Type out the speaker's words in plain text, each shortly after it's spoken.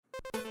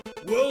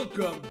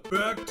Welcome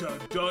back to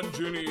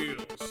Dungeon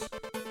Eels.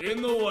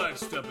 In the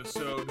last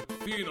episode,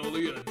 Thea and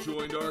Aaliyah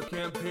joined our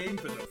campaign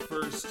for the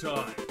first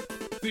time.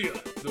 Thea,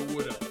 the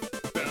wood elf,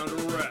 found a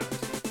rat.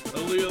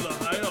 Aaliyah, the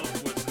high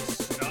elf, was a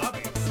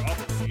snobby,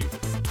 probably.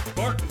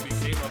 Barton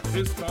became a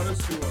piss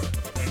connoisseur,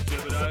 and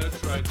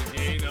Jebediah tried to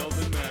gain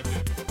elven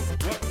magic.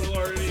 What will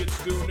our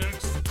idiots do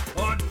next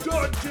on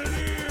Dungeon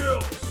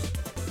Eels?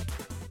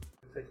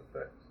 Take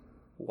effect.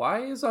 Why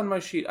is on my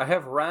sheet, I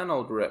have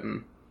Ranald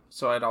written,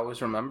 so I'd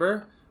always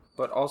remember,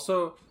 but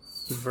also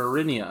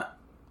Verinia.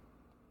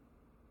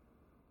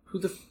 Who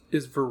the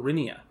is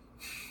Verinia?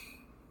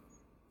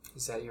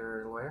 Is that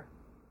your lawyer?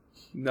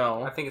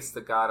 No. I think it's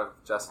the god of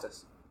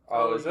justice.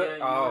 Oh, is it? Yeah,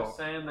 you Oh. were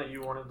saying that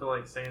you wanted to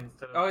like say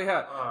instead of... Oh,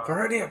 yeah.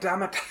 Verinia,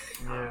 damn it.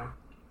 Yeah.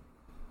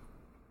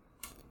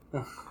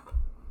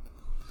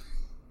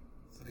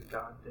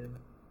 God damn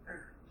it.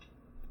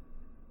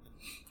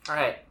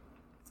 Alright.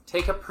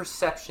 Take a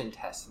perception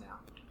test now.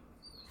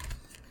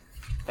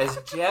 As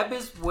Jeb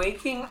is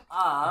waking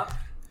up...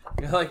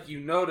 You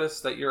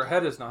notice that your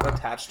head is not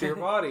attached to your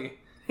body.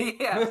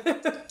 Yeah.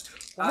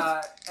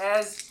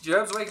 As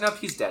Jeb's waking up,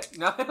 he's dead.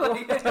 No,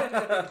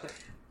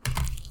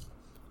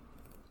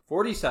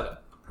 47.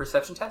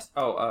 Perception test?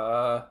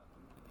 Oh,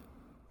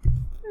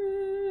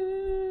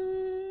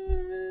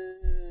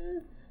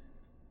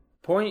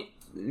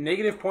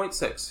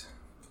 -0.6.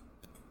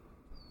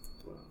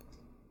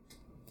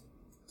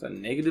 It's a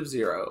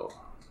 -0.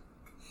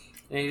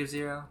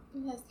 -0.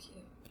 That's cute.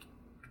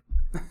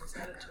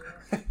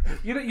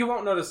 You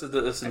won't notice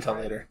this until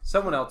later.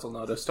 Someone else will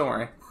notice. Don't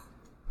worry.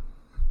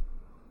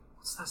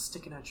 What's that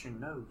sticking out your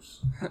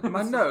nose?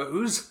 My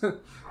nose.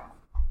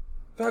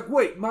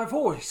 Wait, my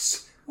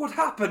voice. What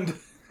happened?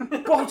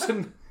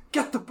 Bolton,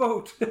 get the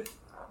boat.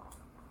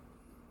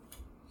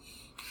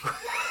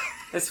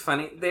 It's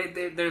funny.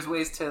 There's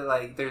ways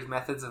to, there's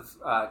methods of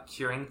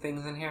curing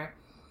things in here.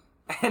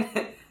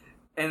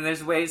 And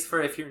there's ways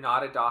for if you're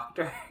not a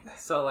doctor.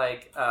 So,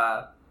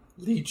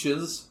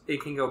 Leeches.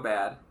 it can go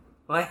bad.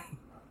 Are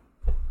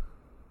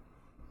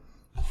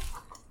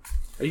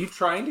you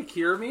trying to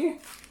cure me?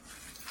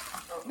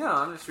 No,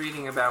 I'm just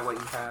reading about what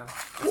you have.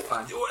 It's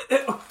fun.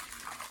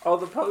 All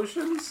the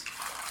potions?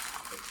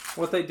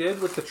 What they did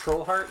with the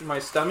troll heart in my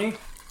stomach?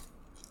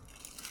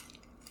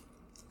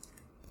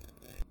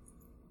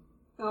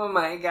 Oh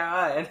my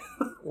god.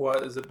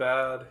 What, is it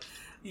bad?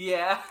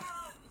 Yeah.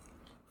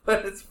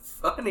 But it's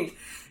funny.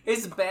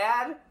 It's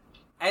bad,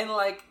 and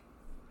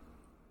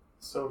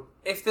So...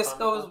 if this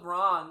goes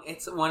wrong,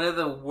 it's one of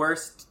the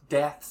worst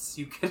deaths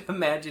you could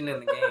imagine in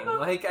the game.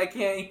 I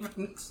can't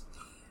even...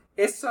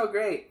 It's so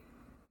great.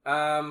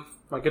 Am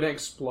I gonna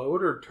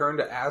explode or turn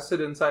to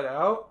acid inside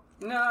out?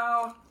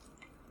 No.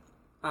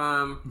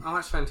 I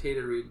want Shantae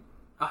to read.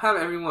 I'll have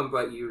everyone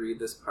but you read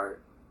this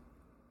part.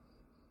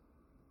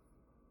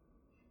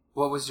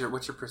 What's your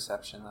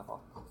perception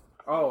level?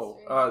 Oh,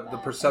 the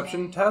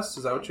perception test?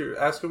 Is that what you're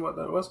asking what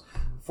that was?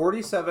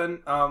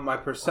 47. My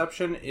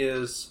perception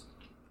is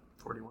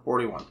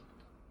 41.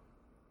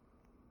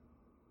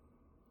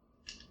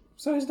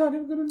 So he's not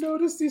even going to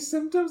notice these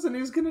symptoms and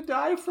he's going to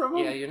die from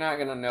them? Yeah, you're not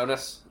gonna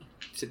notice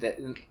today.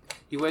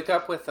 You wake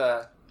up with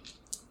a...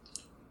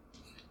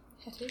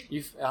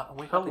 You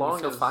wake How up and long you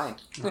feel is- fine.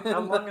 How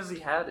long has he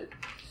had it?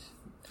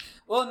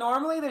 Well,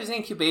 normally there's an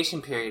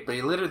incubation period, but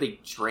you literally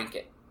drink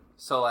it.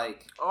 So,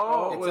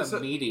 Oh, it's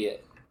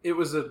immediate. It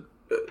was a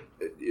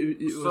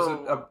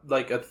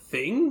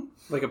thing?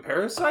 Like a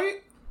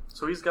parasite?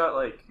 So he's got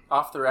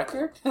Off the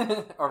record?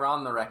 Or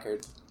on the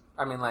record?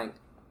 I mean, do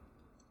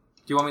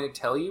you want me to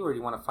tell you, or do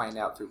you want to find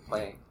out through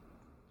playing?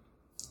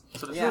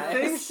 So does Yeah, The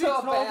thing it's she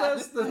so told bad.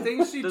 us, the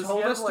thing she Does he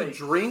told have, us to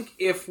drink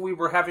if we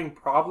were having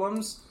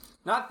problems.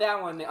 Not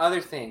that one, the other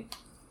thing.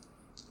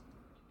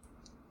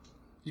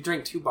 You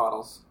drink 2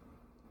 bottles.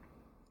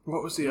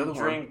 What was the you other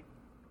drink?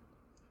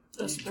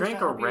 That's You supposed drink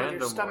to a help you with random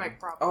your stomach one.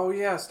 problem. Oh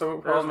yeah,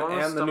 stomach There's problem one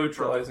with and the stomach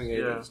neutralizing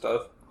problem, agent yeah.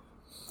 stuff.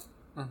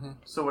 Mm-hmm.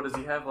 So what does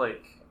he have?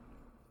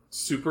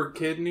 Super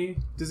kidney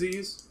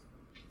disease?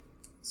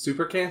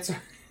 Super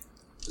cancer?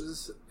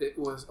 It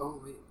was...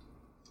 Oh, wait.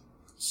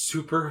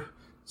 Super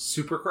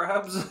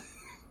crabs?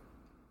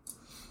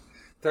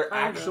 They're Kinda.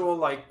 actual,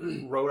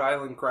 Rhode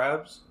Island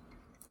crabs?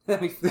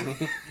 That'd be funny.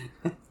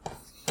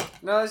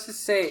 No, let's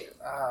just say...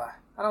 I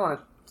don't want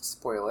to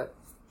spoil it.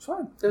 It's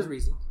fine. There's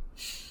reason.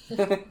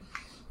 I'm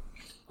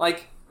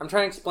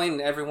trying to explain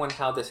to everyone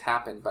how this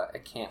happened, but I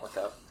can't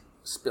without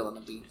spilling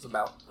the beans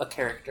about a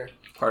character.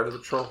 Part of the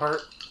troll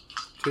heart,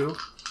 too?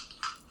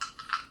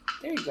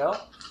 There you go.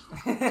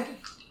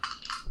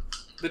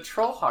 The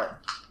troll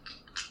heart.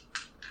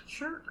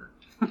 Sure.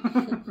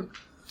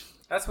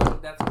 That's what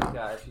we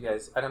got. If you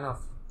guys... I don't know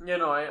if... Yeah,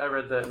 no, I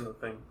read that in the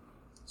thing.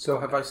 So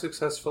have I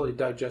successfully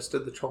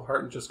digested the troll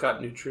heart and just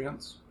got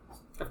nutrients?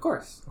 Of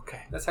course.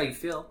 Okay. That's how you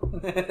feel.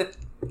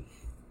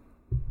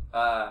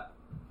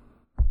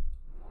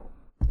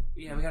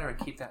 Yeah, we gotta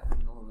keep that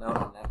little note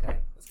on that guy.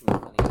 That's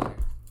gonna be funny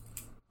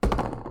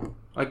later.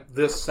 Like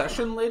this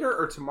session later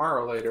or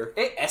tomorrow later?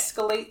 It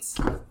escalates.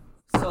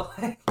 So,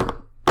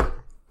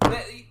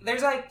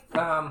 There's like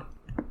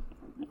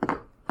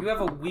you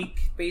have a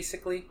week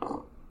basically,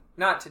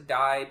 not to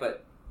die,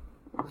 but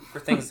for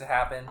things to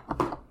happen.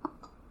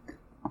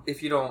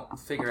 If you don't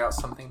figure out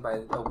something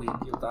by a week,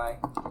 you'll die.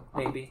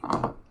 Maybe.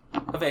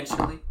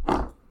 Eventually.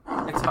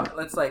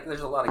 It's like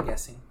there's a lot of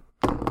guessing.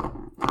 I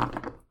don't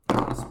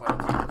want to spoil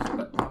too much,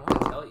 but I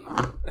want to tell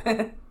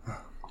you.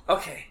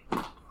 Okay.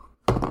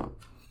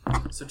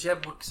 So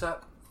Jeb wakes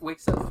up feeling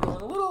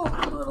a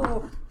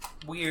little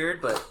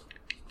weird, but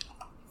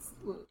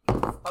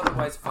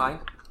otherwise fine.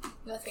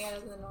 Nothing out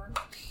of the norm.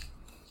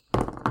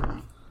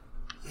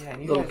 Yeah,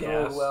 and you Little guys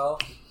know gas. well.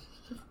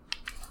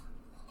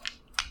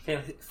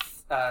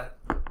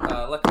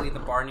 Luckily, the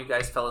barn you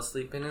guys fell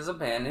asleep in is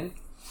abandoned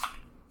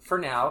for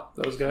now,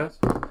 Those guys?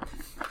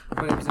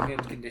 but it was in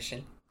good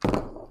condition.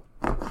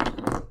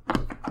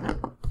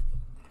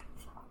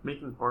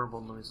 Making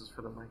horrible noises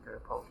for the mic, I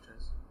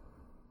apologize.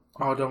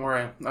 Oh, don't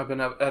worry. I've been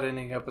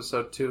editing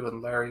episode 2,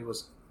 and Larry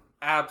was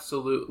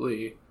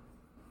absolutely...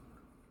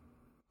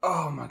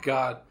 Oh my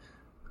god.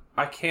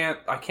 I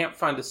can't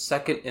find a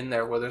second in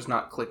there where there's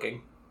not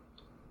clicking.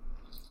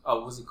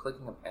 Oh, was he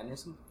clicking a pen or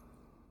something?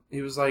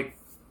 He was like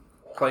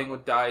playing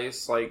with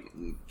dice, like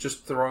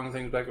just throwing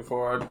things back and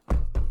forward.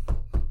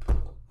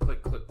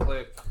 Click, click,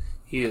 click.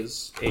 He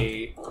is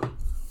a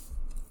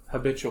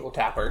habitual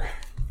tapper.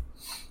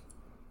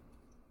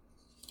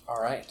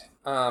 All right.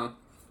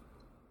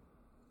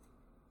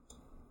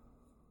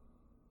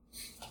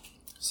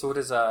 So what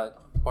is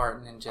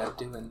Barton and Jeb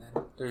doing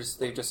then?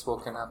 They've just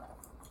woken up.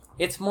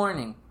 It's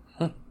morning.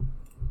 Well,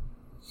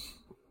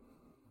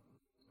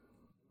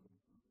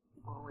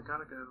 we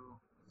gotta go.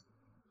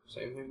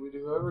 Same thing we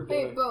do every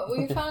Hey, day. but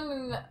we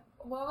found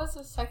what was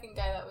the second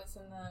guy that was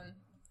in the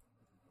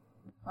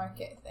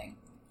market thing?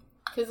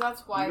 Because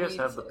that's why You guys we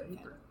have the did it.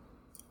 paper.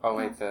 Oh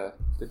wait, the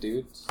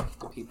dudes,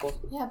 the people.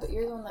 Yeah, but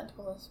you're the one that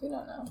told us. We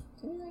don't know.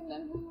 Can you write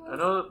down who it was? I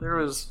know that there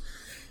was.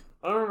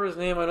 I don't remember his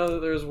name. I know that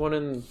there was one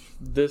in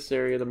this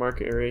area, the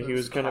market area. He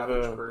was kind of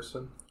Cabbage a.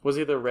 person. Was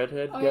he the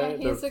redhead Oh, guy? yeah,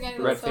 he's the guy that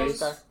red sells- face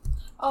guy.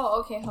 Oh,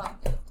 okay, hold on.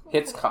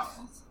 Hitzcock.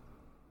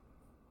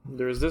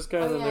 There was this guy,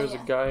 Oh, and then yeah, there was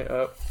yeah. a guy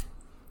up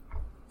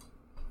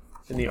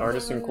in the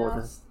artisan Anyone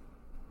quarter. else?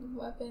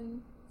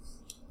 Weapons.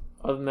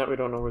 Other than that, we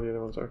don't know where the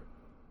other ones are.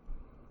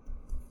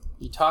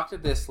 You talk to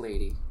this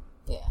lady.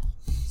 Yeah.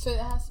 So it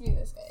has to be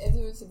this guy. If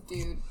it was a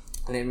dude.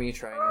 Let me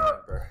try and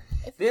remember.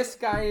 This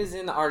guy is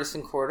in the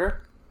artisan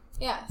quarter,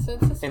 Yeah, so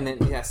it's this and one.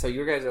 then yeah. So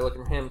you guys are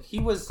looking for him. He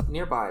was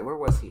nearby. Where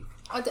was he?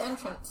 At the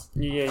entrance.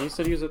 Yeah, you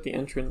said he was at the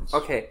entrance.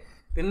 Okay.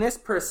 Then this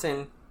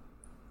person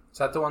Is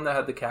that the one that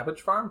had the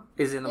cabbage farm?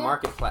 is in the Yeah.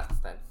 marketplace.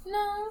 Then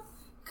No.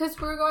 Because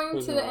we're going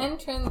Who's to the that?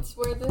 entrance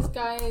where this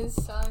guy is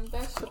selling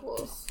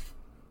vegetables.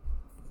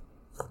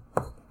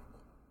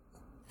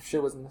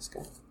 sure wasn't this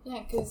guy.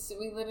 Yeah, because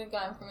we literally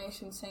got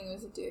information saying it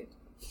was a dude.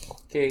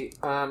 Okay,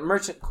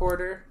 merchant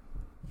quarter.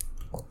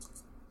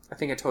 I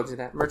think I told you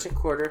that merchant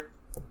quarter.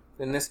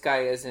 Then this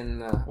guy is in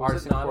the Was it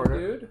artisan not quarter. a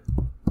dude?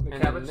 The And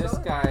then cabbage this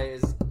seller? guy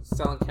is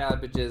selling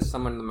cabbages.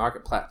 Someone in the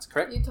marketplace,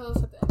 correct? You told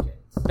us at the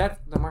entrance. That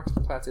the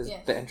marketplace is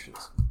Yes. the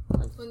entrance.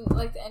 When,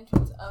 like the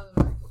entrance of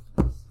the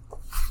marketplace.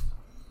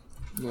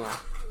 Yeah.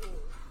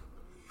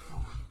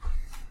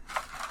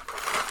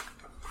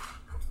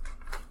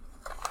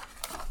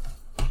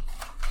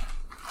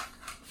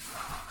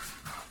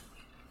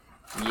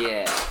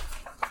 Yeah.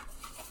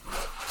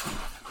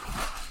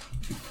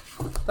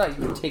 Thought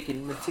you were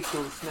taking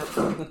meticulous notes.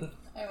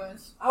 I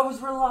was. I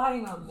was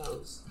relying on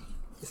those.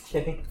 Just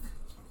kidding.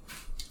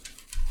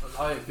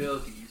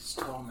 Reliability is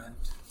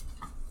torment.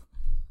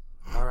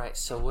 Alright,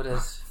 so what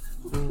is...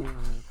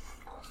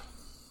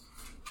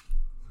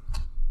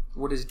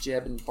 What is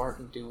Jeb and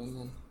Barton doing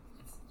then?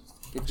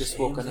 They've just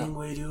woken up.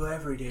 we do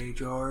every day,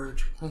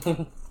 George.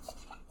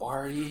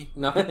 Party?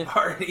 No.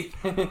 Party.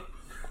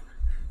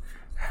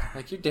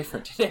 Like, you're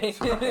different today.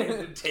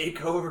 To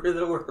take over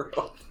the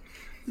world.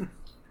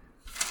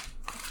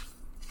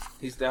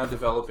 He's now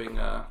developing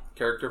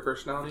character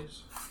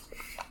personalities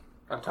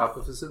on top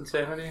of his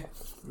insanity.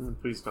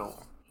 Please don't.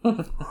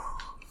 That's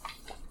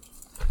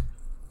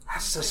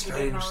the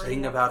strange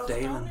thing about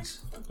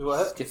demons.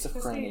 What?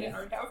 Schizophrenia.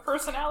 already have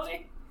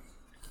personality.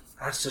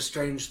 That's the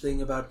strange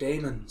thing about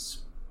demons.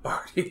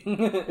 Party.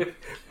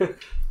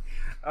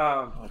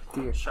 Oh,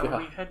 dear. Shall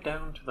God. we head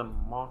down to the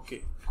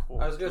market?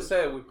 I was gonna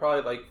say we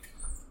probably like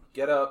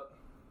get up.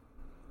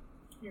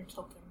 You're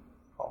tilting.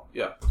 Oh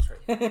yeah, that's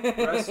right.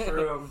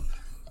 Restroom.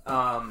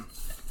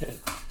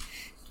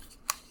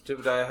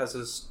 Jebediah has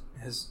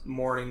his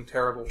morning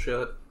terrible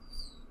shit.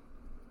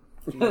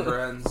 Never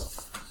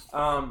ends.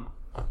 And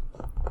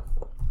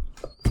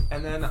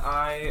then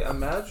I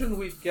imagine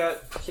we'd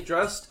get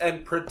dressed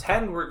and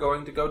pretend we're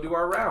going to go do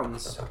our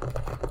rounds.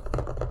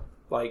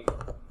 Like,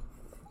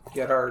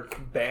 get our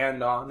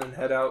band on and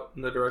head out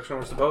in the direction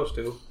we're supposed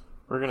to.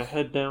 We're gonna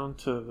head down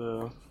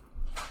to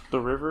the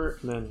river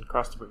and then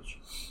cross the bridge.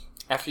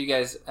 After you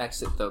guys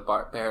exit the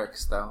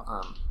barracks, though,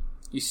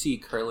 you see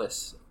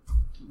Curlis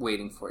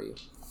waiting for you.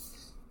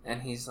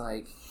 And he's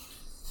like,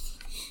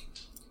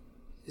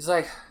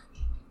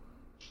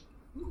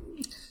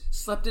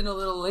 slept in a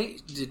little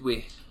late, did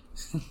we?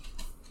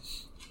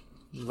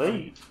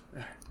 Late.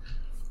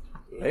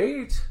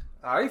 Late?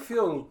 I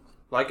feel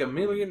like $1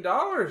 million.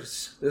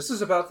 This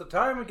is about the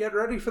time we get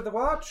ready for the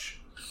watch.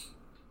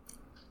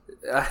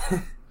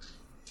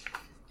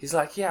 He's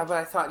like, yeah, but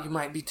I thought you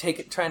might be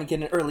trying to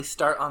get an early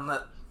start on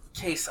the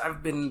case.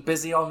 I've been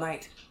busy all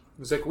night.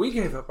 He's like, we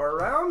gave up our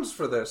rounds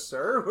for this,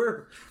 sir.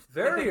 We're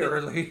very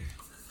early.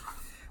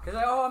 He's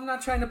like, oh, I'm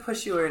not trying to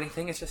push you or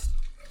anything. It's just,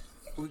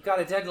 we've got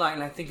a deadline,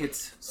 and I think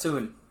it's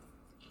soon.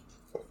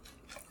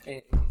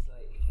 And he's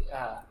like,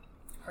 I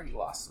already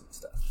lost some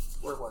stuff.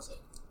 Where was it?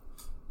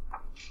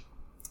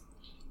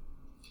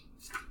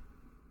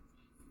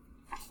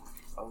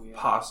 Oh, yeah.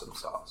 Possum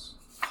sauce.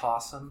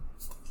 Possum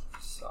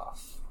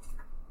sauce.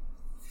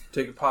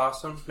 Take a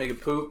possum, make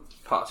it poop,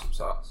 possum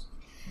sauce.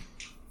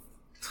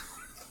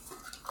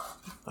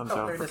 I'm Oh,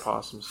 down there it for is.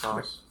 possum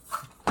sauce.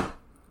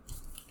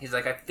 He's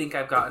like, I think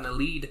I've gotten a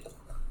lead.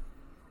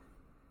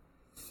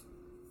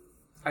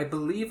 I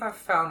believe I've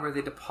found where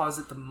they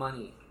deposit the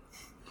money.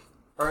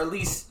 Or at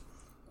least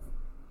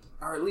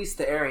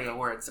the area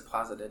where it's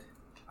deposited.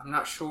 I'm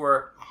not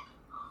sure.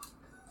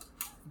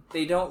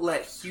 They don't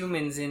let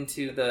humans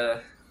into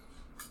the...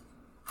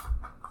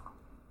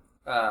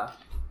 But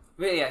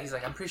yeah, he's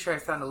like, I'm pretty sure I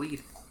found a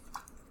lead.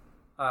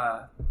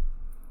 But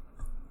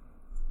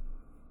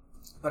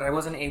I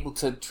wasn't able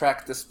to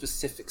track the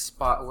specific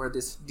spot where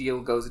this deal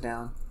goes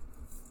down.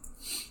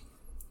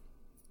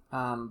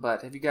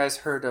 But have you guys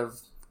heard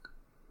of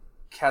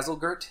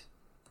Kazalgurt?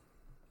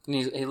 And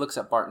he looks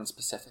at Barton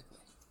specifically.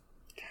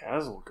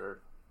 Kazalgurt.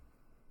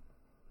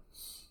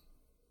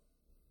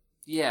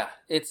 Yeah,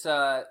 it's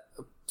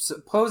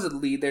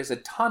supposedly there's a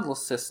tunnel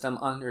system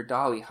under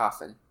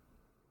Dawihafen.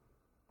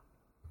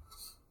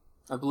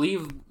 I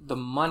believe the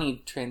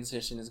money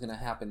transition is going to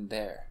happen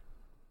there.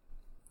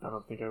 I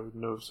don't think I would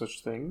know of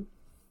such thing.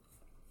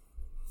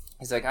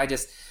 He's like,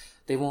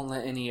 they won't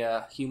let any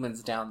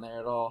humans down there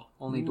at all.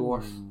 Only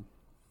dwarf.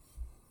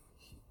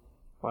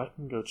 Well, I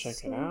can go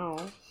check it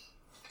out.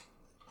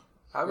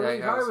 I believe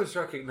Yeah, I guys. was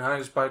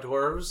recognized by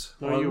dwarves.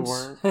 No, you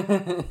once.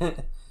 weren't.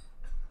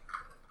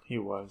 He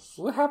was.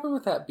 What happened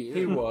with that beard?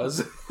 He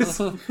was.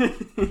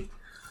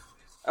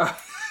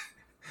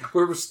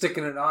 We were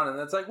sticking it on, and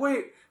it's like,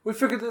 wait, we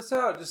figured this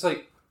out. Just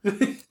like,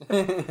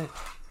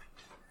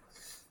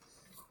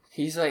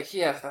 He's like,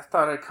 yeah, I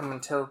thought I'd come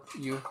and tell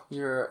you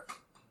you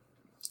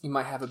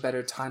might have a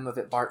better time of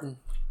it, Barton.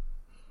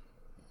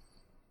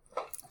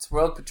 It's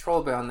World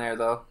Patrol down there,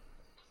 though.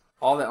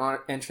 All the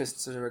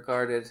interests are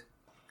regarded.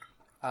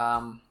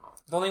 The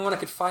only one I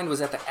could find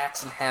was at the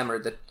Axe and Hammer.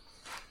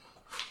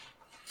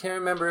 Can't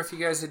remember if you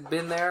guys had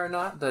been there or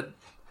not. The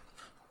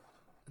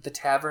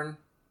tavern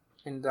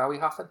in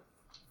Dawihafen.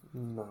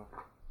 No.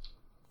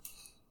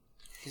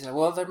 He's like,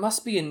 well, there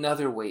must be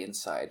another way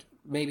inside.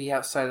 Maybe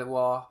outside the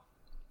wall.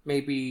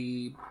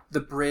 Maybe the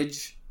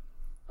bridge.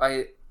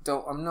 I'm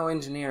no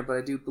engineer, but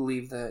I do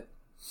believe that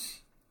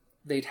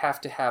they'd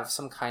have to have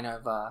some kind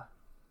of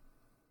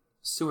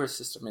sewer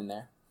system in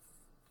there,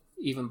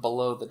 even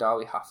below the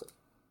Dawihafen,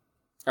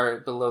 or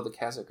below the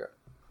Kazagurt.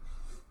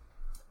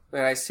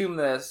 But I assume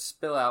the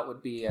spill out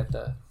would be at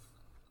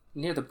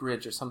near the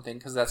bridge or something,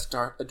 because that's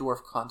a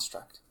dwarf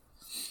construct.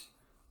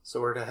 so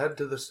we're to head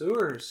to the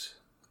sewers.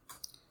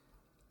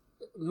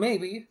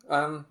 Maybe.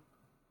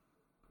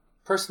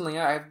 Personally,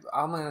 I'm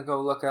gonna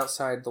go look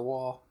outside the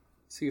wall,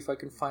 see if I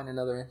can find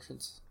another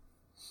entrance.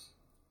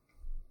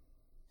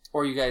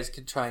 Or you guys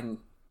could try and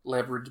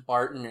leverage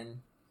Barton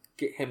and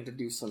get him to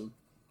do some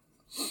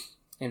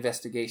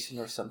investigation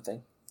or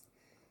something.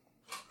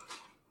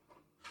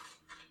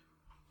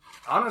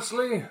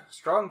 Honestly,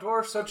 strong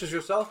dwarfs such as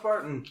yourself,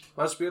 Barton,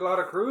 must be a lot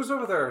of crews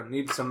over there.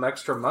 Need some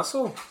extra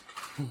muscle.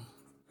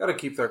 Gotta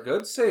keep their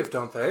goods safe,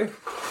 don't they?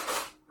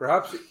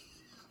 Perhaps...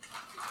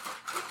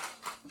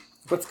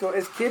 Let's go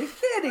as Kitty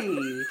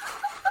Kitty!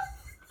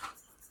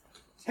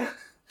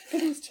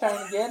 Kitty's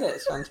trying to get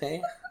it,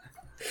 Shantae.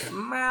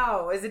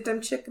 Mao, is it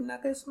them chicken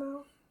nuggets,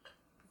 Mao?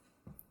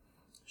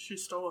 She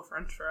stole a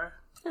french fry.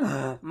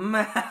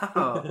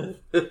 Mao!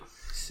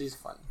 She's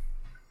funny.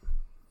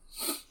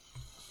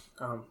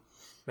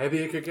 Maybe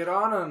you could get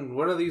on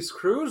one of these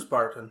crews,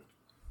 Barton.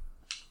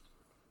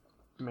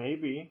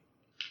 Maybe.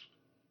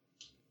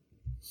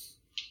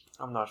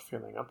 I'm not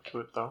feeling up to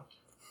it, though.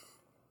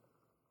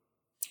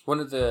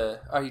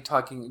 Are you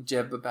talking,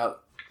 Jeb,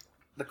 about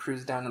the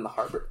cruise down in the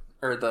harbor?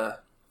 Or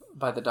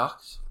by the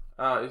docks?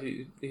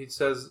 He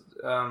says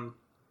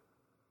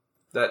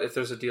that if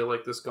there's a deal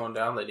like this going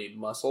down, they need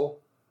muscle.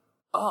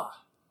 Oh,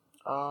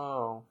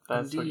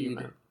 that's what you Indeed.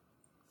 meant.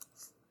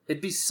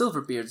 It'd be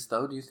Silverbeards,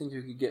 though. Do you think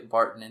you could get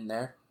Barton in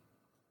there?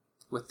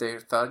 With their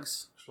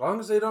thugs? As long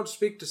as they don't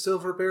speak to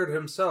Silverbeard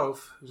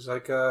himself. He's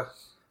like, they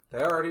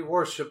already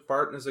worship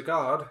Barton as a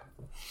god.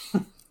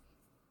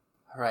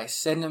 Alright,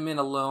 send him in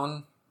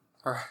alone.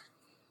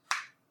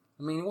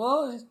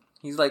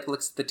 He's like,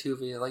 looks at the two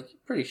of you, like,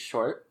 pretty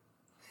short.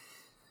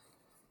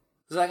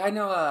 He's like, I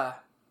know,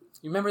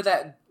 you remember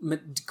that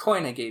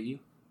coin I gave you?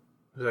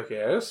 He's like,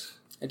 yes?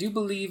 I do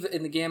believe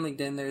in the gambling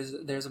den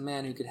there's a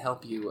man who could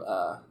help you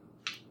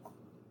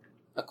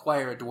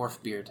acquire a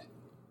dwarf beard.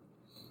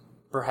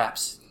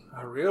 Perhaps.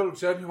 A real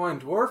genuine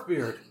dwarf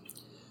beard.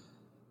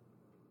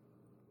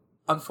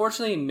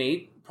 Unfortunately,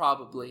 mate,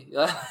 probably.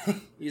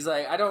 He's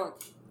like, I don't...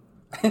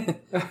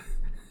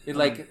 It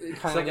like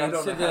kind of like, I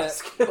don't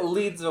ask.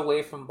 leads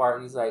away from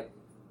Bart. He's like,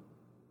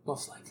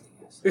 most likely,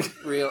 yes. A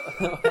real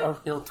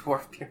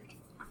dwarf beard.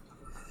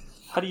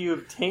 How do you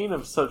obtain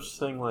of such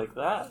thing like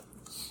that?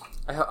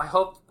 I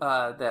hope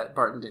that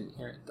Barton didn't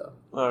hear it, though.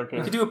 Okay.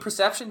 You could do a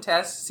perception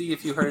test, see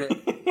if you heard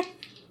it.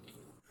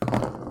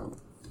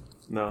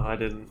 No, I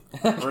didn't.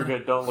 We're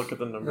good. Don't look at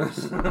the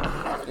numbers.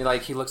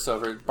 He looks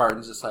over.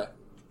 Barton's just like,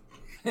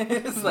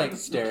 it's like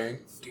staring.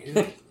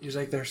 He's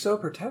like, they're so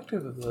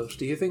protective of those.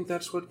 Do you think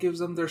that's what gives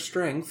them their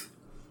strength?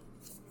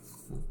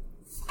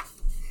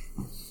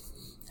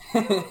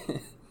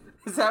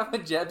 Is that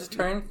what Jeb's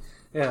turn?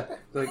 Yeah.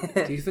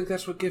 Like, do you think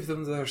that's what gives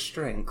them their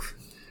strength?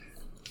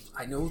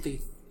 I know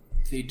they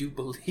do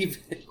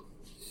believe it.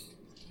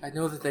 I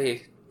know that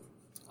they...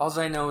 All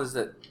I know is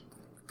that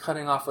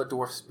cutting off a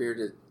dwarf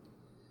spirit,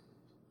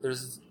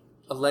 there's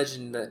a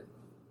legend that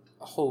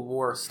a whole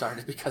war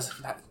started because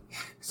of that.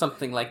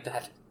 Something like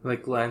that.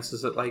 Like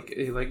glances at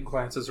he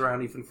glances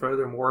around even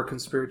further, more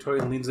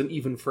conspiratorial, and leans in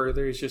even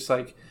further. He's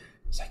like,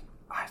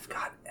 I've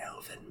got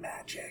elven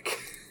magic.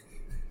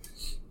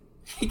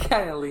 He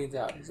kind of leans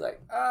out. He's like,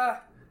 I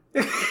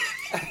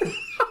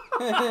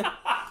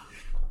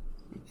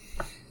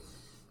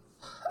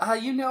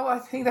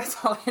think that's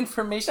all the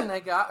information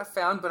I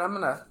found, but I'm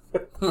gonna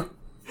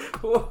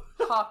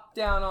hop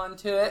down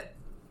onto it.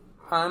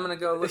 I'm gonna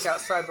go look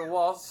outside the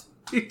walls.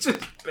 He just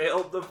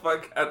bailed the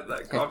fuck out of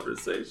that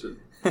conversation.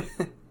 And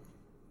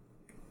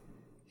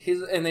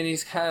then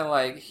he's kind of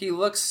like, he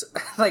looks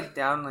like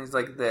down and he's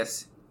like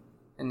this.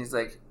 And he's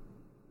like,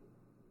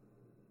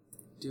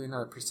 do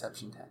another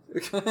perception test.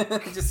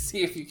 Just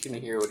see if you can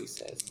hear what he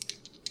says.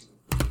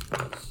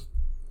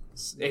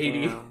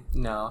 80. Damn.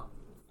 No.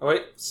 Oh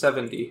wait,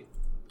 70.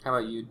 How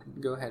about you?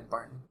 Go ahead,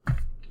 Barton.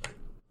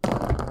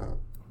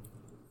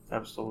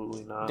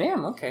 Absolutely not.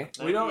 Damn, okay.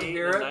 We don't 98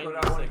 hear and it,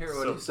 but I want to 96, hear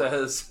what so he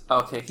says.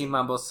 Okay, he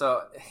mumbles.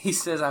 So he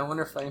says, I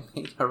wonder if I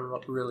made a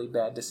really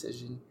bad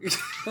decision.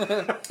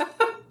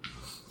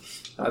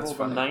 That's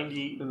funny.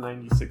 98 and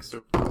 96.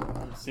 So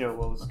let's see how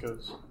well this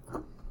goes.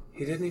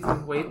 He didn't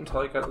even wait until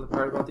I got to the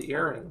part about the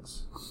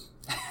earrings.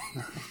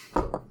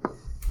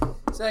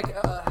 It's like,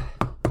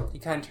 he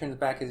kind of turns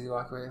back as you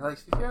walk away. Like,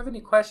 if you have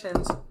any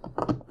questions,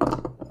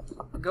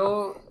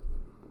 go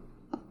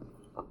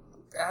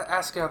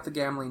ask out the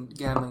gambling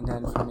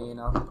den for me,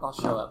 and I'll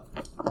show up.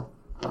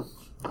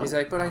 He's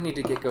like, but I need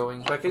to get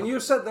going. Like, and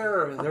you said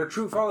they're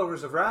true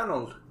followers of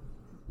Ranald.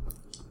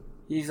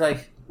 He's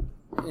like,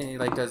 and he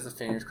like does the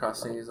fingers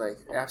crossed thing. He's like,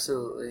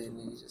 absolutely, and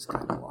then he just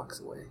kind of walks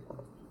away.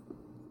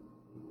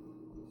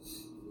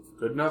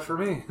 Good enough for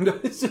me.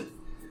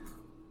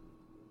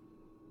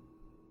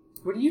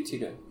 What are you two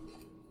doing?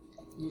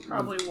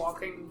 Probably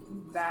walking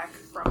back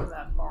from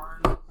that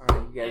barn.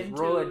 Alright, you guys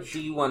Into- roll a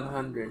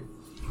D100.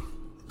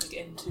 Like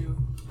into.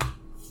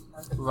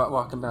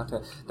 Walking back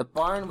to the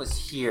barn was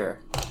here.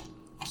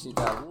 So you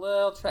got a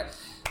little track.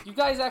 You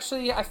guys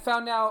actually, I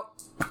found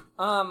out,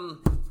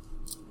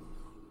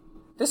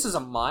 this is a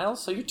mile,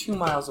 so you're 2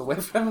 miles away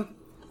from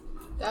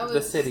That was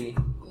the city.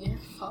 Your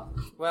fault.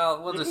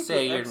 Well, we'll just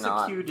say you're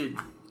not. Executed.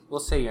 We'll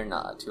say you're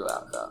not 2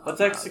 out.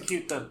 Let's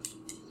execute them.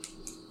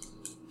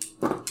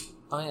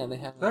 Oh yeah, they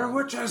have. They're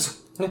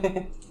witches.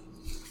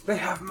 They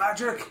have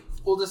magic.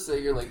 We'll just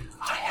say you're like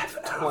I have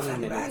 20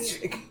 elven minutes.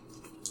 magic.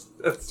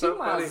 That's 2 so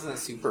miles funny. isn't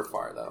super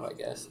far though, I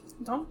guess.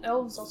 Don't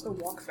elves also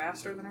walk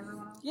faster than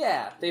everyone else?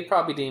 Yeah, they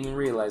probably didn't even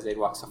realize they'd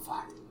walk so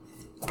far.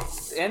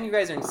 And you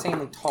guys are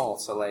insanely tall,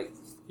 so like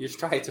your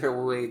strides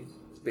are way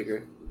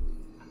bigger.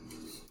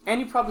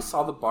 And you probably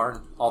saw the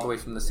barn all the way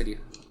from the city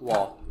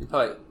wall. You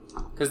probably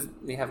because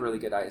they have really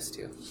good eyes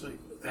too.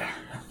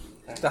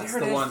 That's There it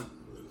the is. one.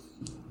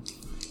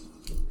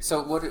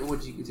 So what did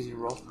you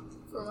roll?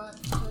 For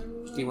what?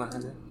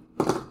 D100.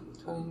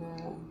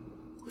 29.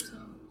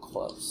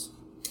 Close.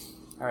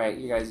 All right,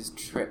 you guys'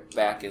 trip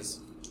back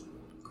is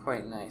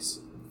quite nice.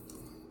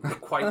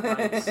 Quite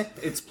nice.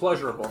 It's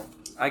pleasurable.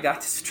 I got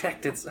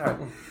distracted. Sorry.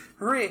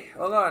 Hurry!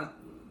 Hold on.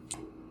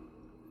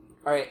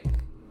 All right.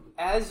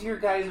 As your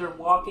guys are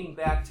walking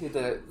back to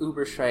the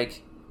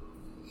Uberschreik,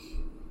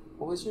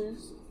 what was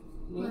yours?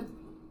 What?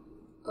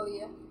 Oh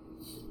yeah.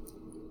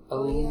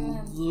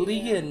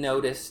 Leah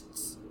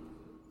noticed,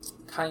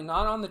 kind of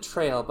not on the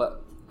trail,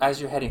 but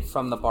as you're heading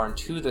from the barn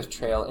to the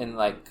trail in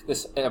like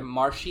this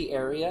marshy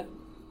area,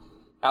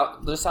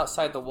 just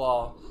outside the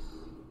wall,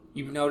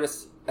 you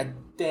notice a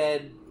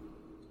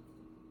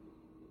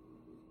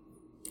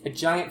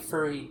giant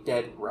furry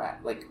dead rat,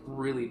 like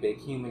really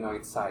big,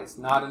 humanoid size,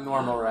 not a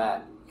normal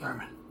rat.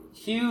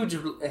 Huge,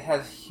 it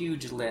has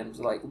huge limbs,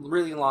 like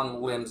really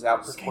long limbs,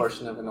 out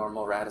proportion of a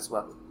normal rat as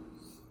well.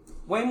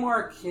 Way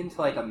more akin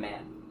to like a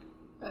man.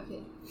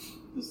 Okay.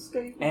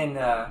 And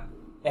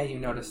you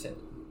notice it.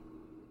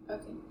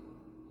 Okay.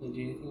 Did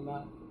you do anything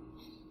about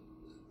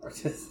Or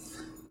just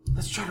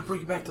Let's try to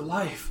bring you back to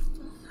life.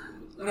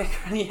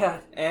 yeah,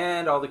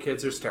 And all the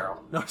kids are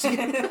sterile. No,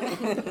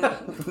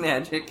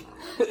 magic.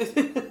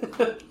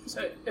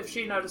 So if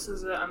she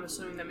notices it, I'm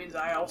assuming that means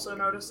I also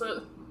notice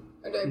it.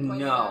 Or do I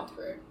point it No. out to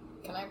her?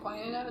 Can I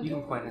point it out to You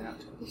her? can point it out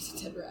to There's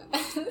a dead rat. I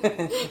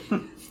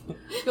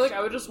feel like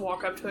I would just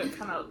walk up to it and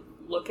kind of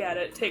look at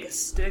it, take a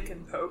stick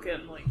and poke it,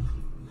 and like,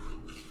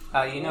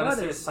 You notice What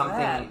there's is something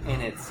that?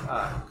 in its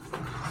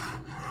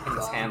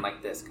hand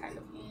like this, kind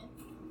of.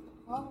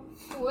 Well,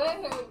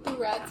 what do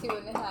rats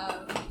even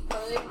have?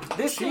 Like,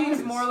 This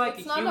seems more like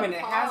It's a not a human. It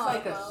has paw,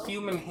 like a though.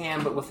 human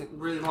hand, but with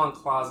really long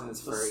claws in its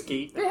It's a furry.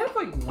 skate. They have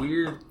like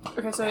weird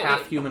okay, so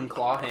half-human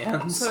claw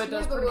hands. so it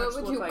does yeah, but pretty what much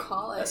would look you like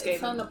call a it? It's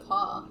Skaven. not a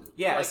paw.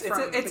 Yeah, Like it's from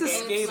a the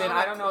Skaven. game.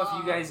 I don't know if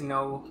you guys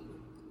know.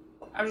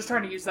 I'm just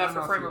trying to use that I for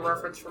don't know if frame of you-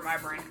 reference for my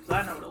brain because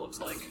I know what it looks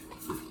like.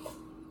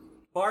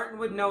 Barton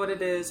would know what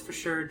it is for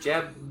sure.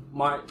 Jeb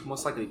might,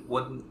 most likely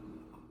wouldn't.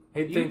 I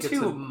You think two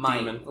it's a might.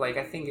 demon. Like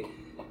I think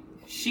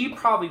she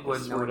probably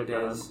wouldn't know swear what to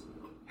it God. is.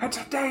 It's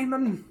a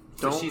demon.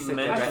 Don't She said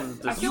mention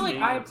that- I feel like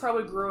I skates.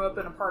 probably grew up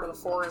in a part of the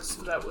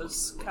forest that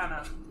was kind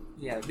of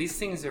Yeah, these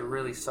things are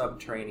really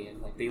subterranean.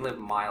 Like they live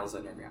miles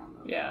underground.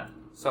 yeah.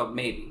 So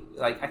maybe,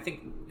 like I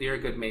think you're a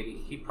good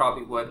maybe. He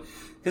probably would,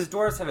 because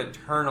dwarves have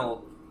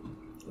eternal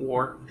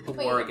war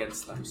Wait.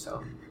 against them.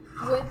 So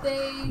Would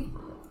they?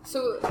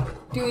 So,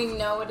 do we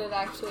know what it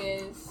actually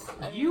is?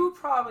 I mean, you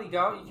probably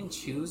don't. You can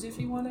choose if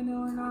you want to know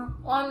or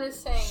not. well, I'm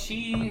just saying.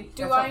 She.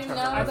 Do that's I up to know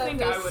her. I that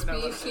think I this would know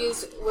what it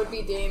species would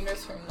be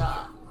dangerous or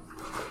not?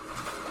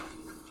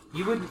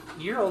 You would.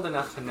 You're old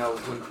enough to know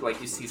when,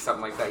 like, you see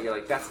something like that. You're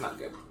like, that's not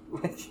good.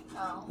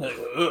 Oh. Like,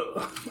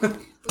 ugh. We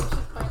should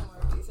find more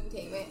of these and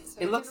tame it.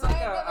 So It we looks can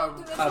like ride them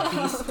into the a town.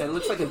 beast. It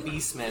looks like a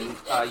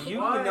beastman.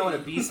 You would know what a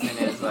beastman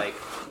is, like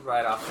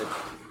right off the.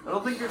 I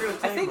don't think you're gonna.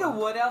 I think a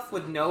wood elf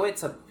would know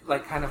it's a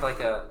like kind of like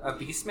a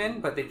beastman,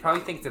 but they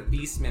probably think it's a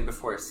beastman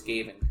before a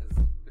skaven because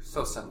they're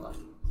so similar.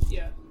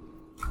 Yeah.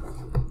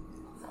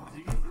 Do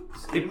you think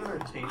Skaven are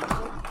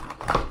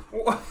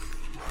tameable?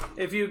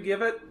 If you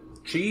give it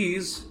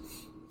cheese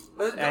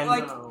and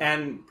like No.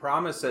 and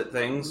promise it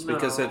things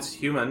because No. it's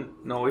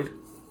humanoid.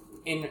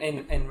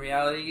 in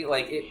reality,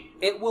 like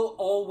it will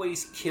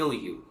always kill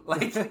you.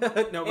 Like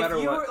No if matter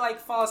you what. were like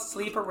fall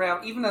asleep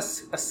around, even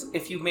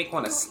if you make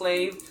one a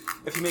slave,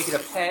 if you make it a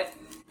pet,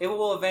 it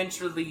will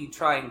eventually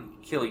try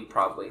and kill you.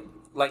 Probably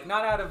like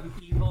not out of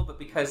evil, but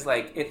because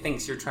like it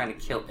thinks you're trying to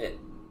kill it.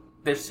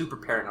 They're super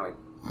paranoid.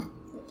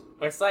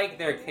 It's like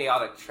their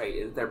chaotic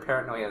trait. Their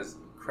paranoia is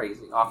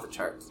crazy, off the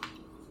charts.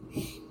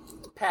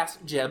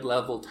 Past Jeb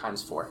level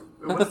times 4.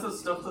 What's the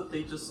stuff that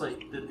they just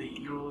like that they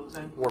eat all the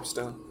time?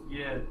 Warpstone.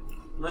 Yeah,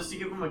 unless you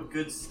give them a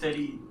good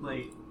steady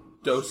like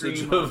Dosage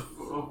stream of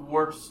of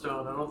warp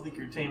stone, I don't think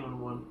you're taming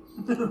one.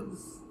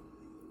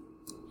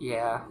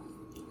 Yeah.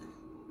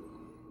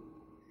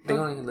 They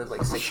only live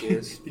like 6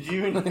 years. Did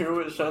you even hear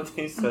what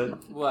Shantae said?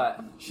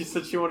 What? She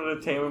said she wanted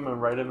to tame him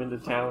and ride him into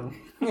town.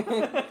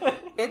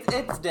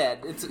 It's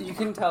dead. You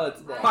can tell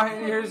it's dead.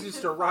 pioneers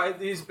used to ride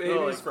these babies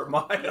No, like- for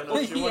miles.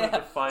 No, she wanted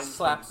to find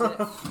slaps it.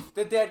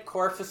 The dead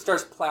corpse just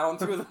starts plowing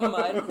through the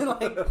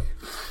mud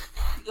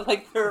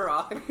like they're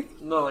rock.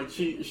 No, like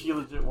she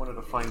legit wanted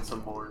to find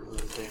some more in the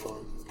tame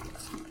him.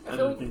 I feel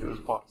didn't like- think it was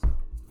possible.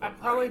 I'd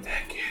probably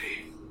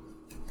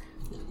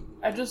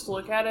I'd just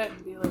look at it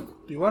and be like,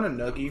 Do you want a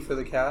nuggie for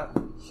the cat?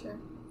 Sure.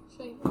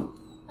 Sure you do.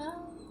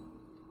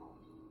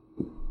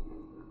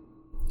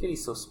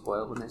 Kitty's so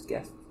spoiled when there's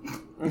guests.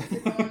 I want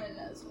a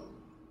nuzzle.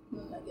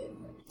 Nugget.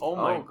 Oh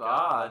my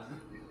god.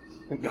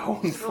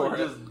 Going for it.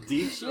 Just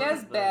deep. She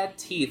has bad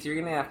teeth. You're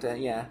gonna have to,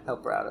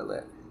 help her out a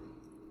bit.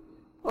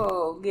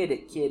 Oh, get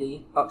it,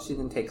 kitty. Oh, she's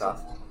gonna take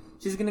off.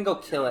 She's gonna go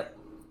kill it.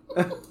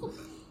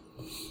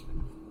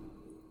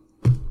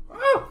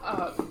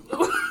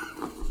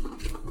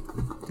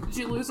 did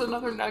you lose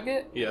another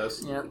nugget?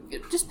 Yes. Yep.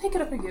 Just pick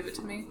it up and give it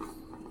to me.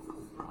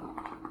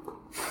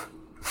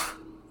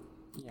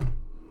 Yeah.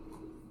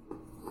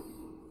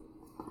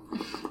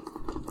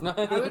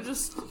 I would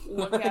just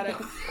look at it.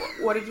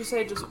 What did you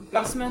say? Just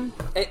beastman?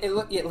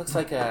 It looks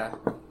like a.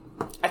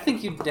 I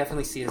think you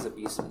definitely see it as a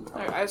beastman.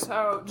 I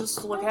so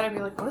just look at it and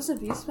be like, what is a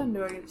beastman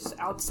doing? It's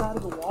outside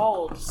of the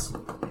wall, just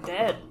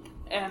dead.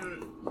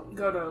 And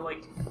go to,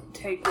 like,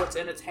 take what's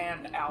in its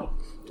hand out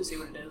to see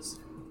what it is.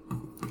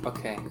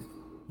 Okay.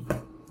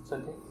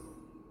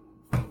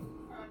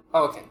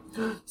 Oh, okay.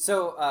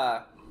 So,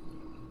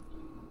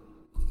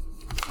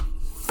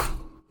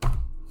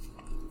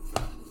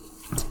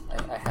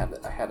 I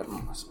had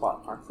a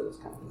spot mark for this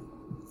kind of.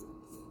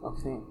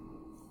 Okay.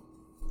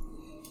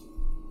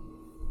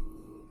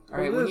 All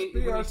right. When this you, be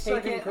when our you take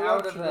second it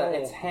out of production roll?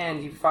 its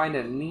hand, you find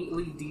a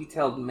neatly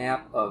detailed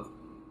map of.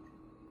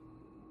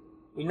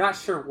 You're not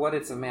sure what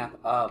it's a map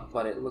of,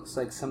 but it looks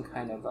like some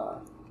kind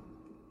of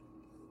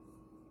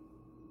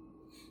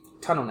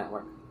tunnel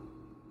network.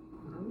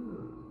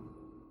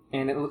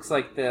 And it looks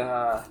like it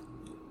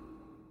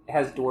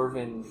has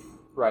Dwarven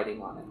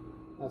writing on it.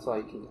 That's all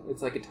you can.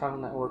 It's like a tunnel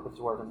network with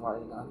Dwarven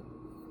writing on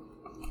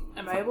it.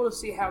 Am I able to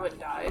see how it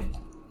died?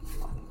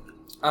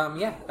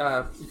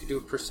 You could do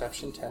a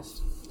perception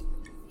test.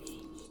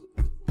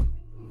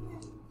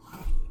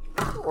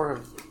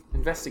 Or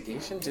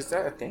investigation? Is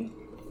that a thing?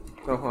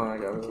 Oh, hold on, I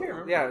got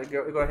it. Yeah,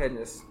 go ahead and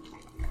just...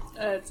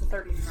 It's a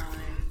 39.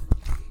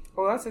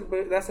 Oh,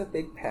 that's a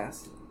big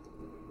pass.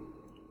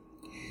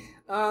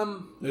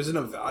 There's an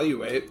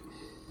evaluate.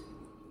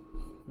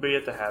 But you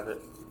have to have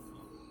it.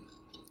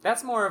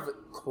 That's more of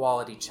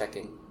quality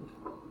checking.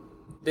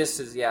 This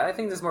is, I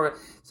think this is more...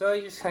 So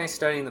you're just kind of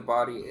studying the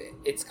body.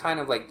 It's kind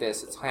of like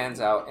this. It's hands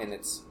out, and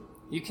it's...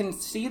 You can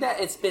see that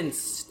it's been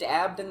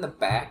stabbed in the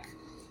back,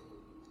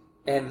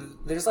 and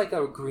there's like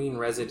a green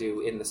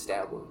residue in the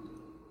stab wound.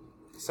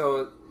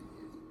 So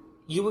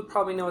you would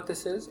probably know what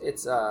this is.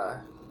 It's,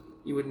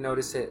 you would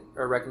notice it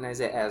or recognize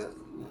it as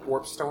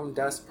warpstone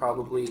dust,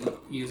 probably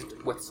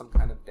used with some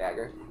kind of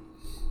dagger,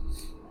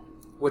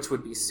 which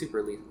would be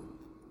super lethal.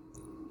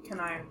 Can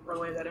I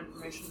relay that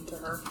information to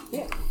her?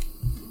 Yeah.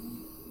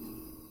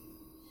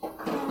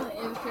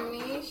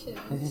 Information.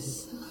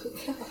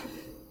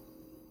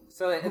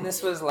 So, and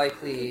this was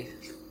likely...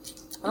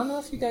 I don't know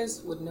if you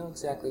guys would know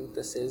exactly what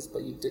this is,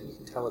 but you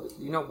can tell it.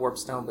 You know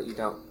warpstone, but you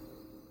don't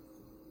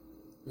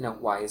know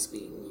why it's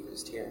being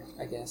used here,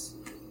 I guess.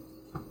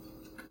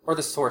 Or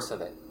the source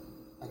of it,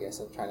 I guess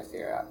I'm trying to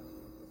figure out.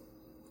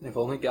 If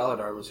only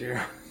Galadar was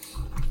here.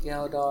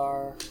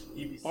 Galadar...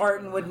 He'd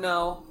Martin would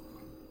know.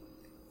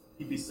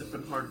 He'd be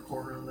sipping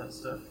hardcore on that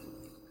stuff.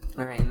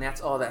 Alright, and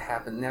that's all that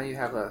happened. Now you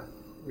have a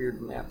weird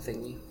map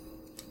thingy.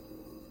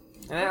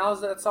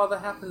 And that's all that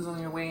happens on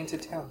your way into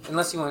town.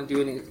 Unless you want to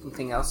do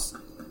anything else.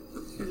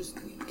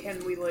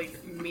 Can we,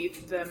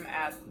 meet them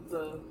at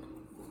the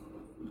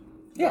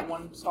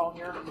one stall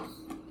here? I don't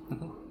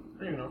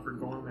even know if we're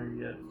going there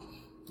yet.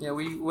 Yeah,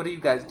 what are you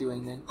guys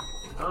doing then?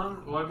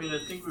 Well, I mean, I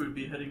think we would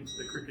be heading to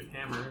the Crooked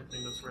Hammer. I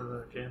think that's where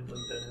the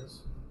gambling den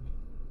is.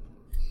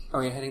 Oh,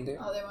 you're heading there?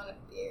 Oh, they want a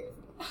beer.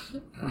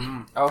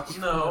 Oh.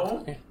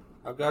 No.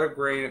 I've got to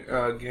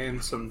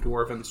gain some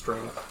dwarven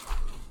strength.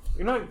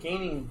 You're not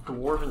gaining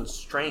dwarven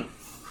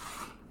strength.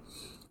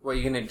 What, are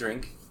you gonna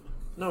drink?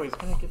 No, he's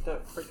gonna get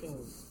that freaking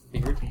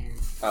beard.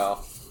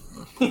 Oh.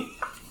 Are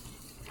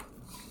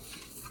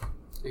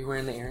you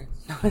wearing the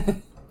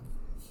earrings?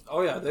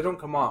 Oh yeah, they don't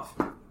come off.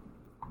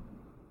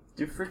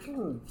 Do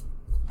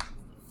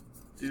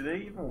they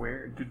even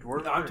wear... Do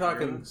dwarves I'm wear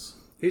talking... earrings?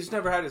 He's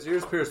never had his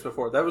ears pierced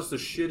before. That was the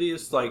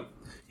shittiest,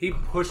 he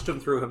pushed him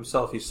through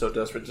himself. He's so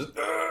desperate. Just,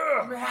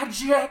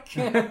 Magic!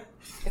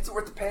 It's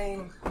worth the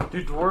pain.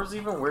 Do dwarves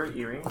even wear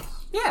earrings?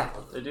 Yeah.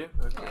 They do?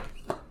 Okay.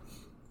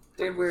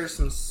 They wear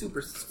some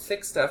super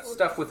thick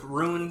stuff with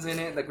runes in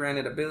it that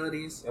granted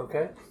abilities.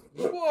 Okay.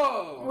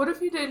 Whoa! What if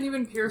he didn't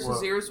even pierce his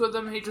Whoa. ears with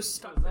them? He just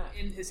stuck that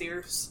in his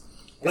ears.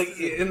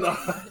 in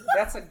the...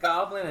 That's a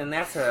goblin and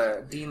that's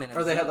a demon.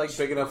 Or they had,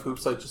 big enough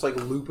hoops, just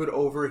loop it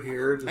over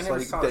here, just, never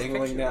saw this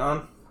dangling picture.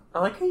 down. I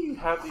like how you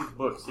have these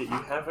books, yet you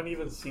haven't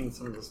even seen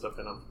some of the stuff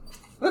in them.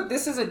 Look,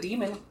 this is a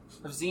demon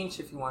of Zinch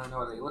if you want to know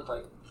what they look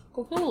like.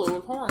 Cthulhu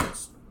with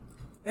horns.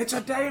 It's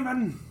a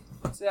demon!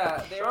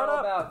 Yeah, they're all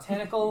about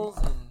tentacles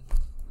and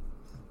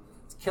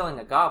it's killing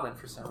a goblin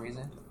for some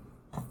reason.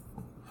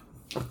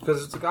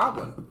 Because it's a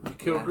goblin. You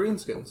kill Yeah.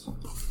 greenskins.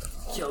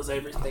 Kills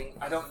everything.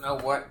 I don't know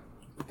what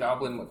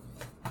goblin would...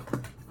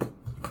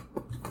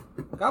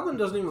 Goblin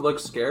doesn't even look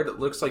scared. It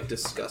looks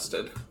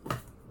disgusted.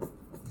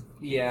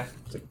 Yeah,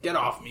 It's get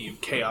off me, you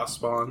chaos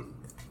spawn.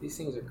 these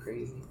things are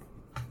crazy.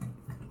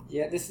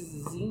 Yeah, this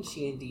is a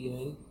Zinchian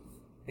demon.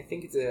 I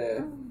think it's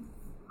a...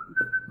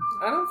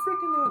 I don't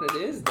freaking know what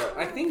it is, though.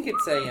 I think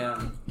it's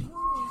a,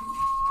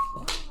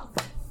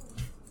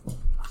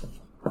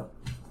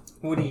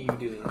 What are you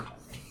doing?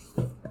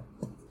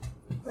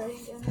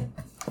 Writing down.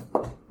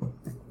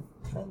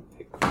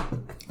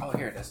 Oh,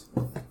 here it is.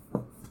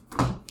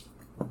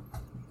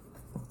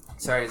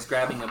 Sorry, it's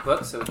grabbing a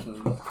book so we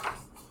can...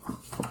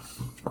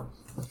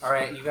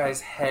 Alright, you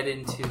guys head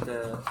into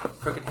the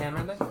Crooked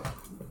Hammer then?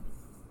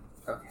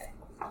 Okay.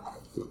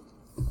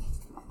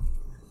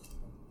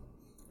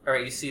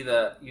 Alright, you see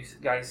the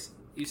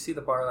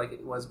bar like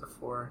it was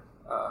before.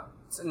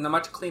 It's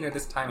much cleaner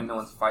this time and no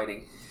one's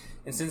fighting.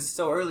 And since it's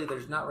so early,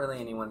 there's not really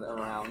anyone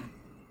around.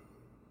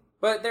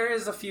 But there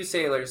is a few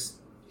sailors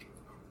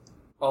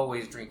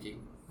always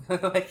drinking.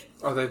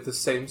 Are they the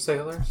same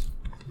sailors?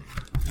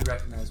 You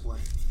recognize one.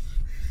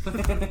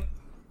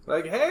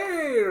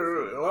 Hey,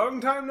 long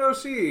time no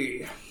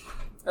see.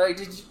 Did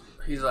you?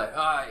 He's like,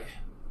 hi.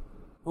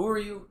 Who are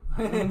you?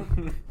 The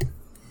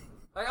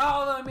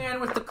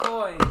man with the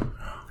coin.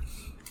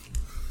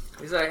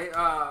 He's like,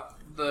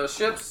 the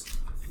ship's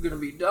gonna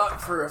be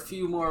docked for a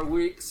few more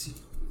weeks.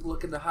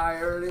 Looking to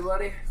hire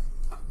anybody?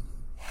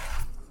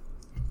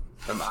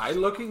 Am I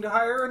looking to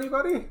hire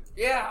anybody?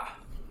 Yeah.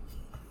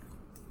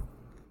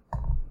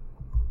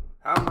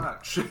 How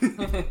much?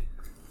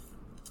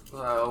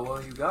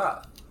 What you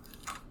got?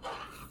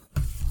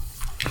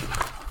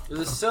 It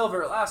was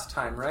silver last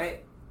time,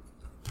 right?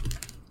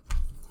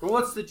 Well,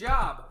 what's the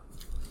job?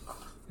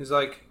 He's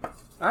like,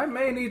 I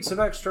may need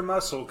some extra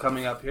muscle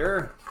coming up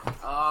here.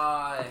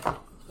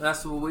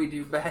 That's what we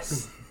do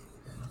best.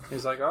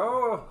 He's like,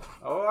 oh,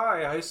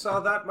 I saw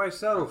that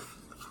myself.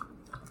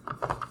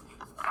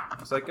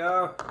 It's like,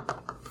 I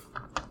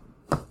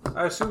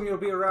assume you'll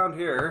be around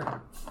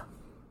here.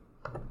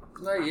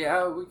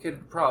 Yeah, we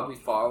could probably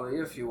follow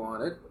you if you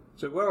wanted.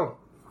 So, well,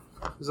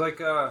 he's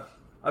like,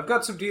 I've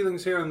got some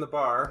dealings here in the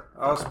bar.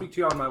 I'll speak to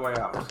you on my way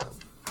out.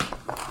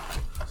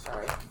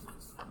 Sorry.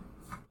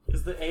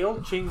 Is the ale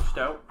changed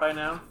out by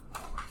now?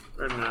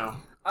 Or no?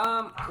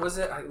 Was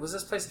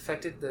this place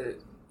affected?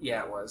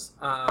 Yeah, it was.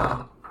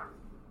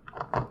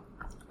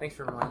 Thanks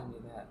for reminding me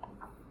of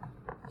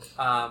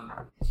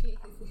that.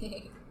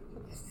 Jeez.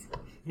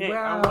 Hey,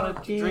 I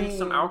wanted to drink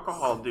some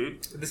alcohol,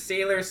 dude. The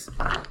sailors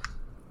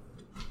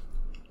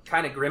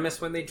kind of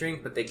grimace when they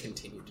drink, but they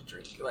continue to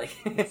drink.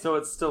 Like, So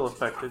it's still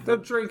affected. The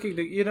drinking,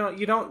 you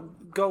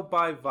don't go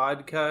buy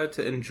vodka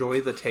to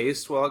enjoy the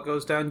taste while it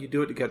goes down. You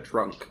do it to get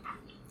drunk.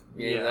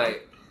 yeah, Yeah.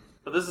 like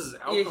But this is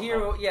alcohol. you hear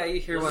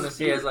This one is of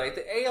the guys beer. like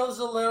the ale's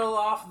a little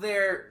off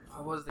there.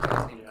 What was the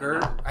guy's name? Yeah.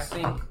 Gert, I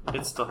think.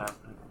 It's still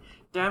happening.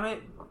 Damn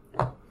it.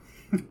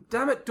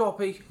 Damn it,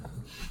 Doppy.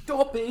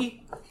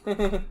 Doppy.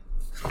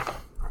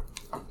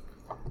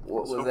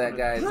 What was that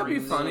guy's Wouldn't it be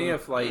name? funny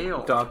if, like,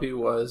 Ale. Doppy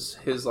was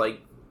his,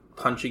 like,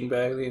 punching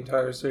bag the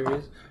entire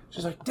series?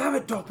 She's like, damn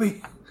it,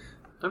 Doppy.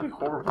 That'd be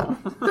horrible.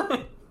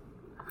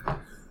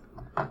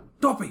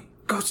 Doppy,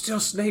 go steal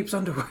Snape's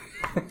underwear.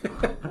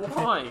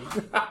 Why?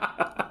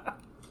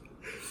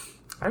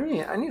 I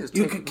need to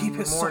You take could keep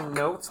his more sock.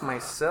 notes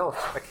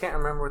myself. I can't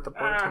remember what the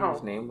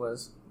bartender's Ow. name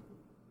was.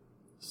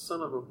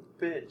 Son of a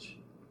bitch.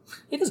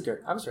 It is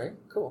Gert. I was right.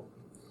 Cool.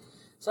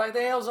 It's like,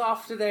 the ale's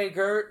off today,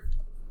 Gert.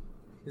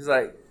 He's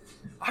like,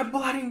 I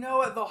bloody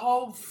know it.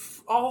 All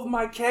of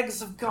my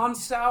kegs have gone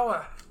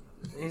sour.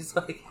 He's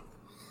like,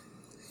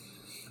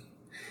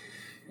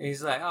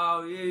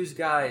 oh, you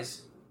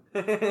guys.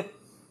 What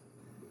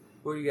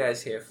are you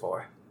guys here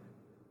for?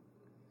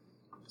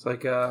 It's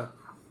like, holds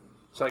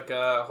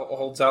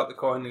out the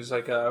coin. He's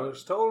like, I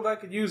was told I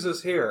could use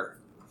this here.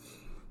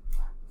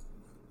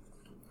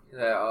 He's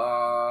like,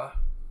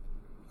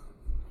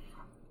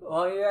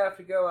 well, you have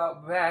to go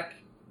out back.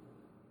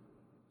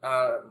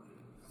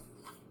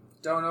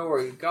 Don't know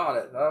where you got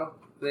it, though.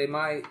 They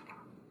might...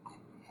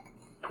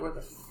 Where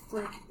the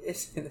frick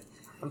is it?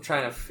 I'm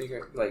trying to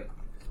figure, like...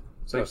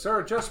 It's like,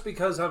 sir, just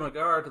because I'm a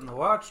guard in the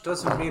watch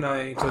doesn't mean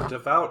I ain't a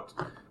devout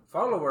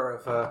follower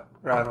of,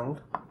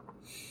 Ranald.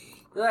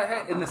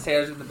 In the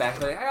sailors in the back,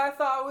 they're like, hey, I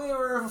thought we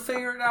were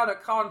figuring out a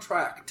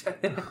contract.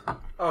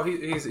 Oh,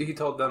 he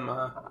told them,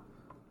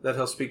 that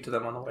he'll speak to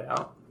them on the way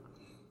out.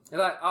 They're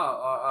like, oh,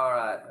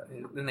 alright.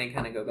 Then they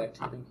kind of go back to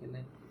drinking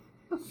then.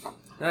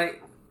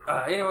 Like,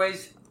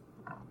 anyways,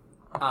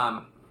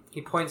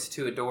 he points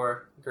to a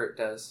door. Gert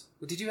does.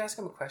 Did you ask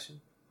him a question?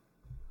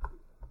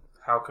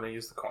 How can I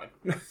use the coin?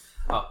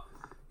 Oh.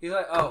 He's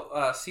like,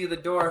 see the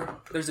door?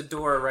 There's a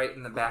door right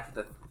in the back of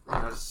the...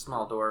 there's a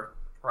small door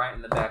right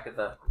in the back of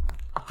the...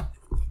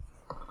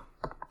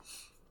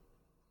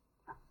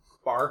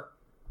 Bar?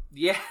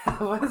 Yeah,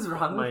 what is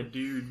wrong My with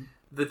dude.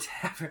 the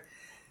tavern?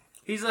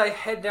 He's like,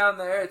 head down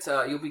there. It's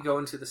you'll be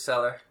going to the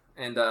cellar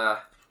and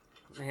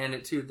hand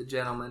it to the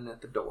gentleman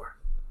at the door.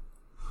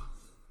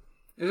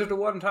 Is it a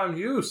one-time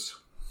use?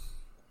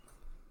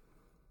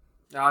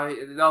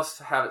 They'll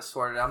have it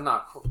sorted. I'm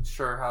not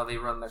sure how they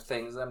run their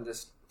things. I'm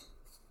just...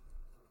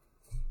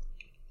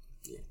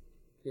 Yeah.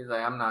 He's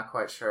like, I'm not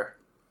quite sure.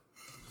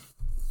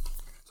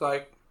 It's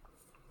like,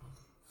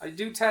 I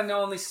do tend to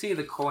only see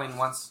the coin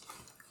once,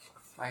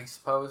 I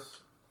suppose.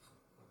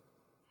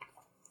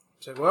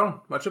 it's like,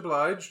 well, much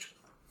obliged.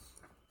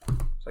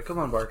 It's like, come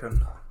on,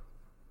 Barton.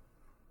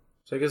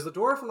 It's like, is the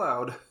dwarf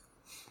allowed?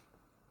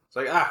 It's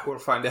like, we'll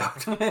find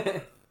out.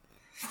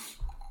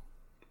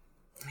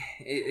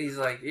 He's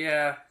like,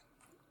 yeah,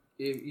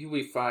 you'll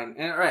be fine.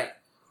 And, all right.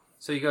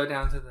 So you go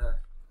down to the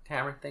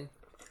tavern thing.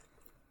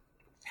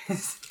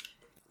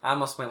 I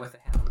almost went with the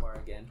handlebar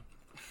again.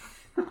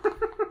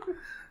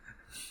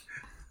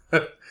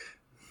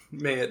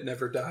 May it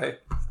never die.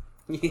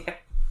 Yeah.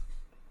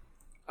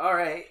 All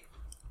right.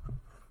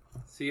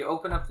 So you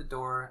open up the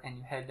door and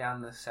you head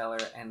down the cellar,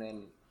 and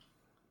then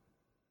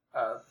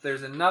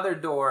there's another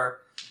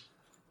door,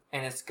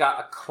 and it's got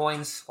a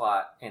coin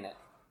slot in it,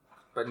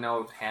 but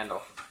no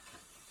handle.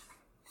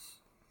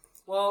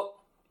 Well,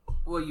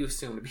 you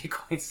assume to be a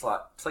coin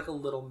slot. It's like a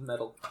little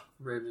metal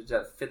ribbon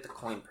that fit the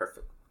coin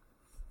perfect.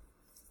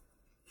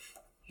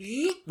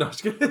 No,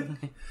 just kidding.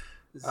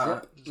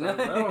 Zip.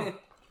 no.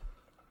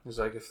 He's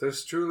like, if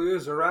this truly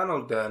is a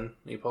Ranald den,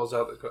 he pulls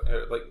out the coin.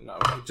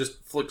 He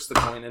just flicks the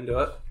coin into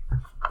it.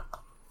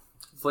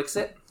 Flicks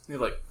it. He's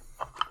like,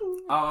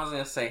 Oh, I was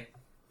gonna say,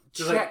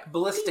 Just check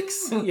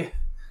ballistics. yeah.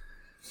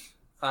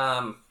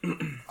 Um.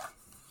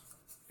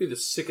 Be the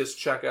sickest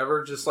check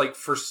ever, just like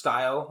for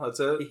style. That's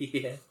it.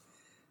 Yeah.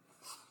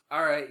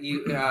 All right,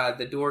 you.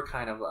 The door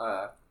kind of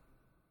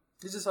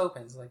it just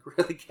opens like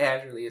really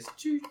casually. It's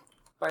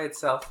by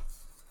itself,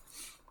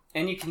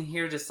 and you can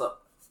hear just a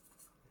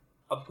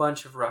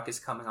bunch of ruckus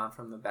coming on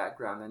from the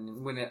background.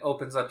 And when it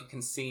opens up, you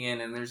can see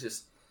in, and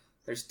there's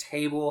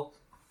tables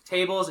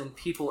and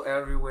people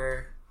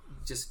everywhere.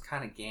 just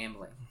kind of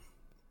gambling,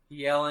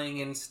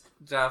 yelling and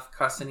stuff,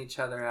 cussing each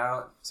other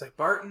out. It's like,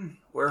 Barton,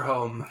 we're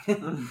home.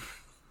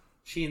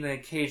 She and the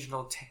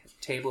occasional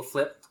table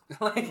flip,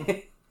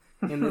 like,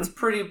 and it's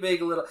pretty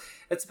big.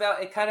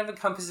 It kind of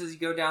encompasses. You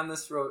go down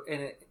this road,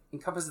 and it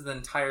encompasses the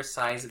entire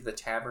size of the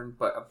tavern,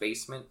 but a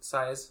basement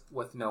size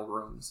with no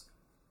rooms.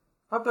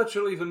 I bet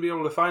you'll even be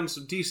able to find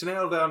some decent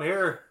ale down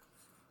here.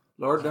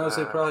 Lord knows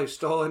they probably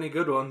stole any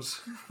good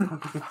ones.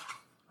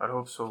 I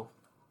hope so.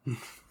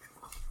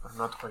 I'm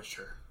not quite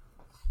sure.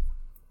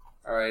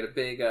 All right, a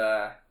big.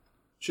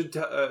 Should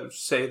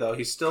say though,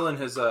 he's still in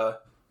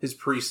his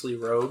priestly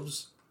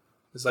robes.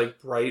 There's like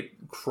bright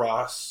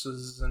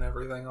crosses and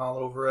everything all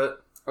over it.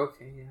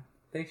 Okay, yeah.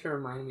 Thanks for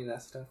reminding me of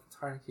that stuff. It's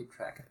hard to keep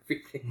track of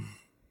everything.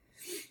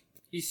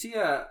 You see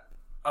a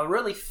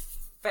really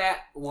fat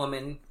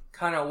woman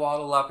kind of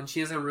waddle up, and she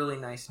has a really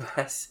nice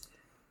dress.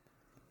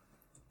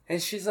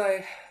 And she's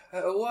like,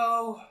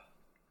 "Whoa,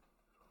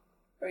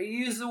 are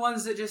you the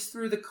ones that just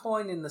threw the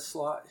coin in the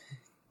slot?"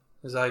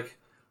 He's like,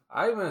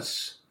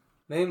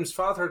 name's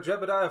Father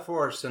Jebediah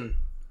Forson.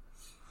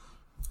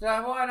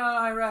 Yeah, why don't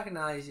I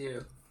recognize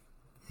you?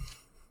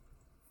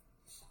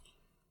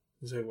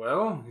 He's like,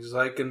 well,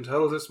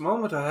 until this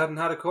moment I hadn't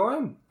had a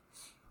coin.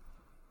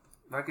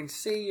 I can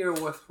see you're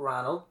with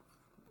Ronald,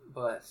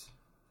 but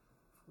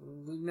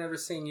we've never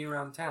seen you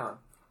around town.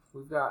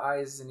 We've got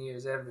eyes and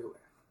ears everywhere.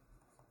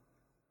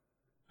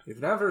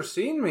 You've never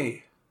seen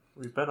me.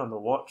 We've been on the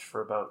watch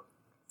for about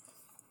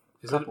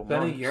Has it couple been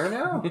months. a year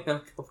now? A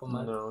couple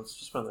months. No, it's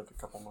just been like a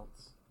couple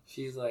months.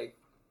 She's like,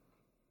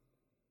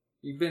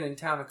 "You've been in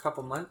town a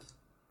couple months?"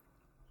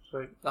 It's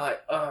like,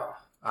 oh.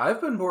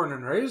 I've been born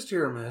and raised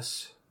here,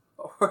 miss.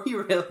 Were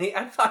you really?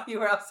 I thought you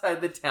were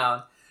outside the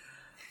town.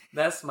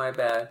 That's my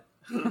bad.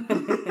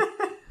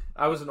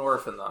 I was an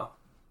orphan, though.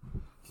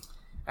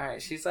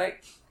 Alright, she's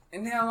like,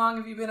 "And how long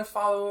have you been a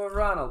follower of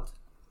Ronald?"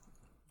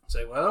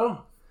 Say,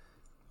 well,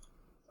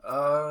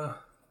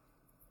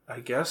 I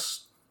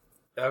guess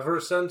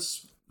ever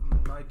since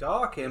my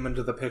da came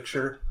into the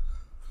picture.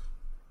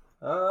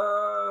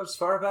 As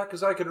far back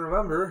as I can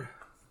remember.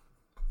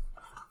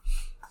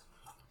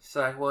 She's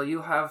like, "Well,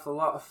 you have a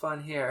lot of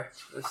fun here.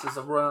 This is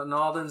a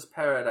Ronaldan's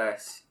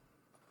paradise."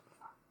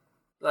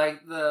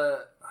 Like,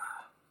 the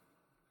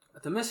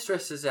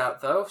mistress is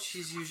out, though.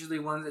 She's usually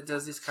one that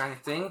does this kind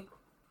of thing.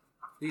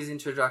 These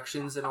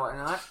introductions and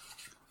whatnot.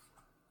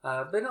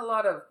 Been a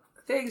lot of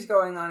things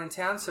going on in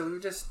town, so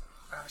we've just...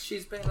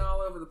 she's been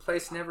all over the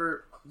place,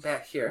 never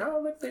back here.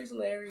 Oh, look, there's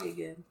Larry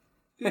again.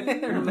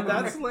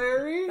 That's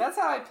Larry? That's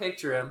how I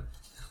picture him.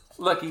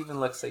 Look, he even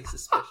looks like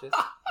suspicious.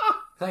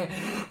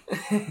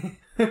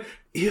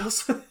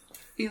 Eels?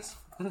 Eels.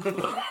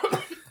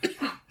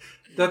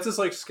 That's just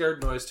like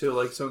scared noise, too.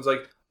 Like, someone's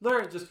like,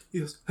 Larry, just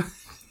eels.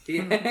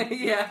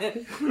 Yeah.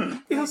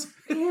 Eels.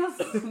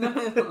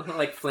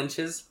 Like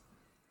flinches.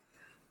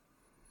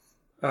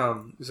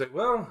 He's like,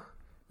 well,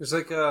 it's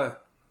like,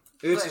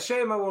 it's a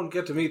shame I won't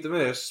get to meet the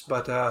miss,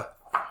 but,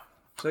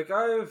 it's like,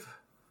 I've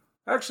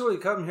actually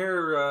come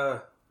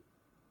here,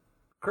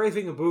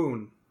 craving a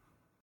boon.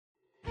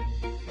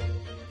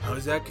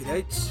 How's that,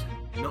 cadets?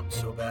 Not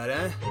so bad,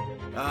 eh?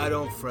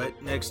 Don't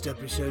fret, next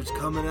episode's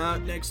coming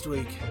out next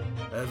week.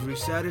 Every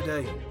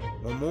Saturday.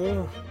 One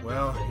more?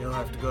 Well, you'll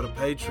have to go to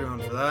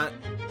Patreon for that.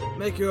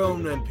 Make your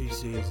own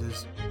NPCs,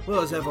 as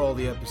well as have all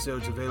the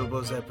episodes available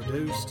as they're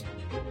produced.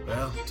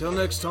 Well, till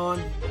next time,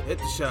 hit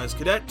the shires,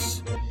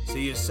 cadets.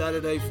 See you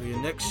Saturday for your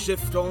next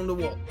shift on the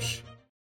watch.